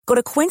 Go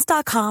to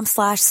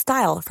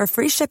quince.com/style for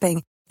free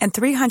shipping and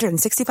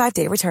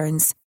 365-day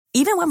returns.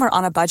 Even when we're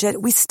on a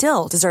budget, we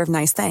still deserve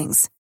nice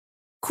things.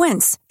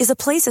 Quince is a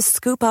place to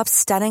scoop up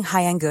stunning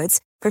high-end goods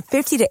for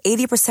 50 to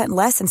 80%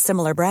 less than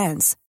similar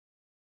brands.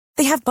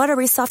 They have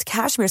buttery soft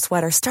cashmere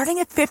sweaters starting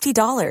at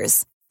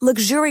 $50,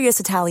 luxurious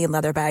Italian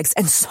leather bags,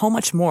 and so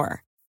much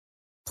more.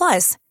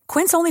 Plus,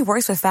 Quince only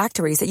works with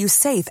factories that use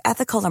safe,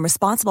 ethical, and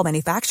responsible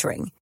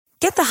manufacturing.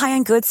 Get the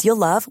high-end goods you'll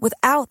love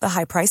without the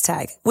high price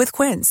tag with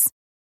Quince.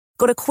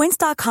 Go to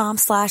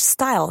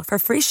quince.com/style for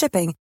free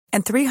shipping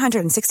and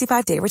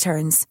 365-day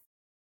returns.